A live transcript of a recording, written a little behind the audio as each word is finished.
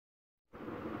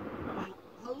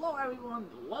Hello everyone,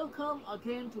 welcome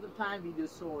again to the Time Video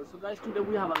Source. So guys, today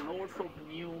we have a lots of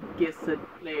new cassette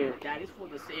player that is for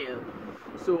the sale.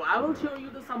 So I will show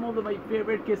you some of my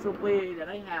favorite cassette player that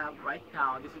I have right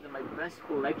now. This is my best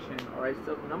collection. Alright,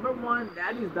 so number one,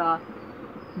 that is the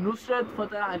Nusrat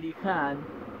Fateh Ali Khan.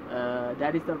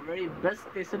 That is the very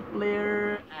best cassette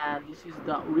player, and this is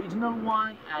the original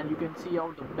one, and you can see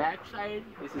on the back side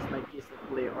this is my cassette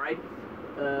player. Alright,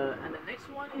 and the next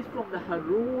one is from the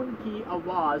Haroon Ki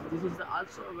Awaz. This is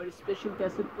also a very special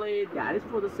cassette player that is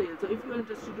for the sale. So if you're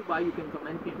interested to buy, you can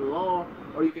comment me below,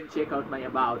 or you can check out my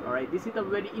about. Alright, this is a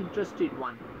very interesting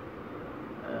one.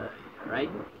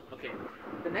 Right, okay,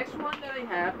 the next one that I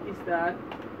have is the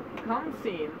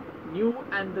Kamsin, new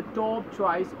and the top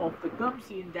choice of the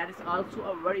Kamsin. That is also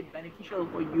a very beneficial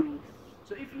for you.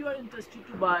 So if you are interested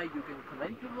to buy, you can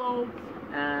comment below.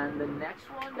 And the next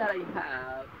one that I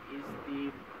have is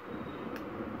the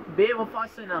Bewafa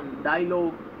Sanam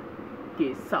Dialogue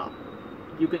Ke Saath.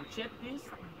 You can check this,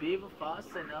 Bewafa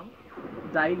Sanam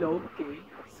Dialogue Ke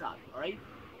Saath. Alright,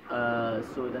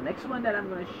 so the next one that I'm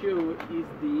gonna show is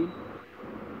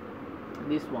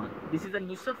this one. This is the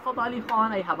Nusrat Fateh Ali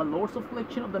Khan. I have a lots of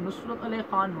collection of the Nusrat Ali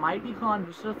Khan, Mighty Khan,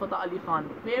 Nusrat Fateh Ali Khan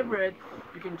favorite.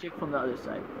 You can check from the other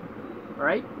side.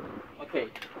 Alright, okay,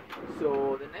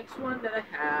 so the next one that I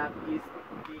have is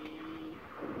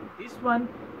this one,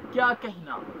 Kya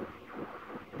Kehna.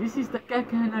 This is the Kya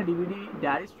Kehna DVD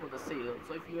that is for the sale.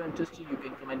 So if you are interested, you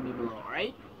can comment me below.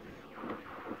 Alright,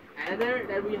 another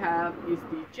that we have is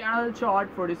the Channel Chart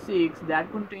 46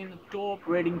 that contains a top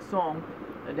rating song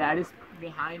that is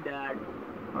behind that.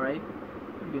 Alright,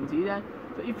 you can see that.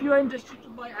 So if you are interested to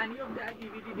buy any of that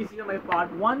DVD, this is my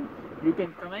part 1. You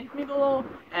can comment me below,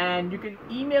 and you can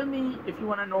email me if you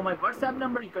want to know my WhatsApp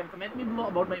number. You can comment me below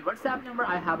about my WhatsApp number.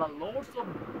 I have a lots of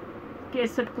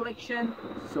cassette collection.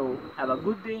 So have a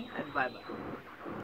good day and bye bye.